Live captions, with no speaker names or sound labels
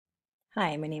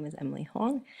Hi, my name is Emily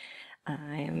Hong.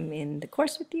 I am in the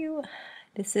course with you.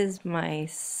 This is my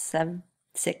seventh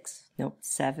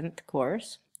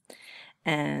course,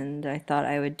 and I thought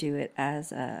I would do it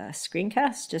as a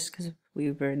screencast just because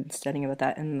we were studying about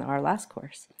that in our last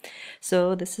course.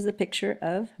 So this is a picture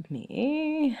of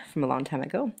me from a long time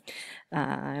ago.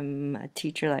 I'm a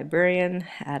teacher librarian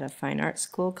at a fine arts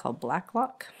school called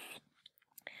Blacklock.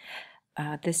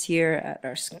 This year at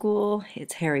our school,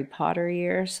 it's Harry Potter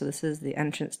year, so this is the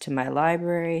entrance to my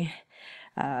library,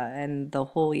 and the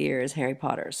whole year is Harry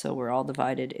Potter. So we're all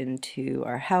divided into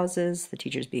our houses, the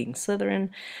teachers being Slytherin,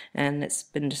 and it's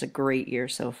been just a great year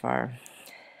so far.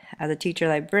 As a teacher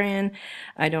librarian,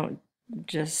 I don't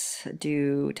just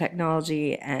do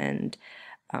technology and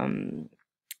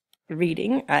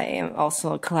reading. I am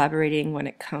also collaborating when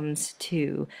it comes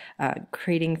to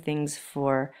creating things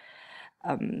for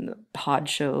pod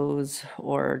shows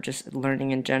or just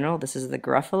learning in general. This is the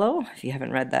Gruffalo. If you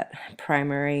haven't read that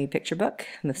primary picture book,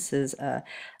 this is a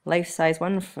life-size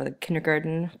one for the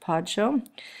kindergarten pod show.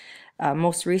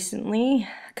 Most recently,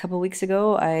 a couple weeks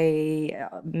ago, I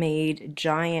made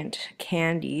giant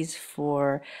candies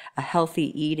for a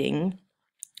healthy eating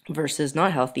versus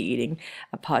not healthy eating,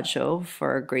 a pod show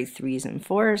for grade 3s and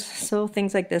 4s. So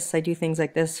things like this, I do things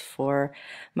like this for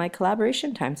my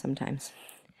collaboration time sometimes.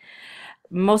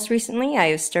 Most recently, I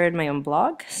have started my own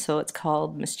blog, so it's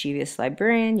called Mischievous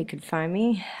Librarian. You can find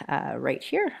me right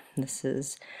here. This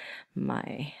is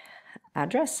my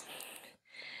address.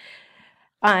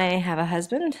 I have a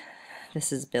husband.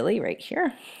 This is Billy right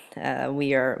here.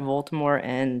 We are Voldemort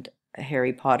and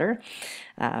Harry Potter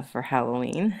for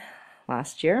Halloween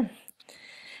last year.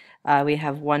 We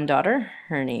have one daughter.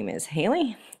 Her name is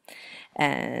Haley.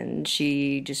 And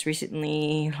she just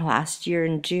recently, last year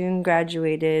in June,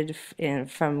 graduated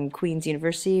from Queen's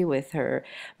University with her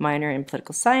minor in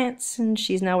political science, and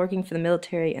she's now working for the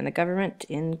military and the government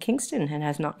in Kingston and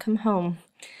has not come home.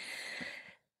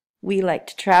 We like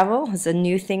to travel. It's a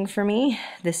new thing for me.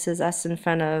 This is us in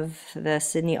front of the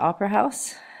Sydney Opera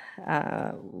House.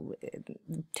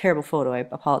 Terrible photo, I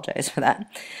apologize for that.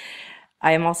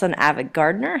 I am also an avid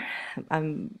gardener.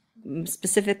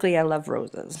 Specifically, I love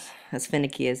roses, as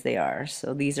finicky as they are.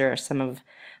 So these are some of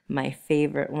my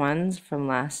favorite ones from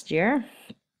last year.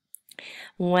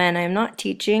 When I'm not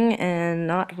teaching and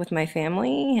not with my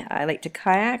family, I like to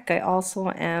kayak. I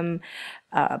also am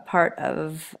part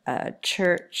of a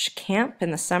church camp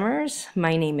in the summers.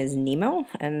 My name is Nemo,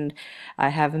 and I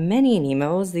have many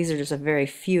Nemos. These are just a very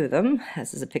few of them.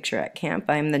 This is a picture at camp.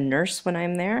 I'm the nurse when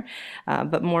I'm there,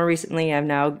 but more recently I've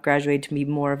now graduated to be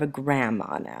more of a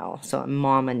grandma now. So I'm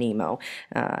Mama Nemo.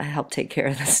 I help take care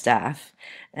of the staff.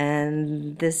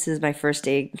 And this is my first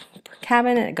day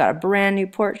cabin. It got a brand new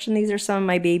porch, and these are some of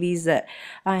my babies that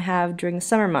I have during the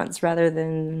summer months rather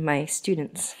than my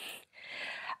students.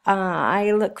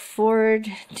 I look forward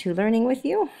to learning with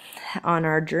you on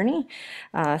our journey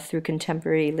through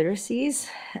contemporary literacies,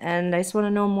 and I just want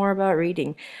to know more about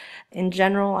reading. In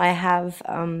general, I've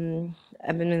been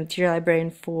a teacher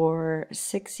librarian for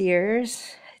 6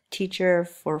 years, teacher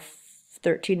for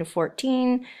 13 to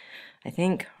 14, I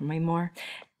think, or maybe more.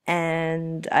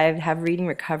 And I have reading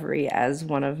recovery as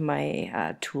one of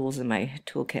my tools in my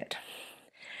toolkit.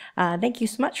 Thank you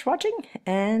so much for watching,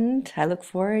 and I look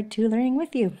forward to learning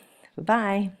with you.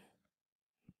 Bye-bye.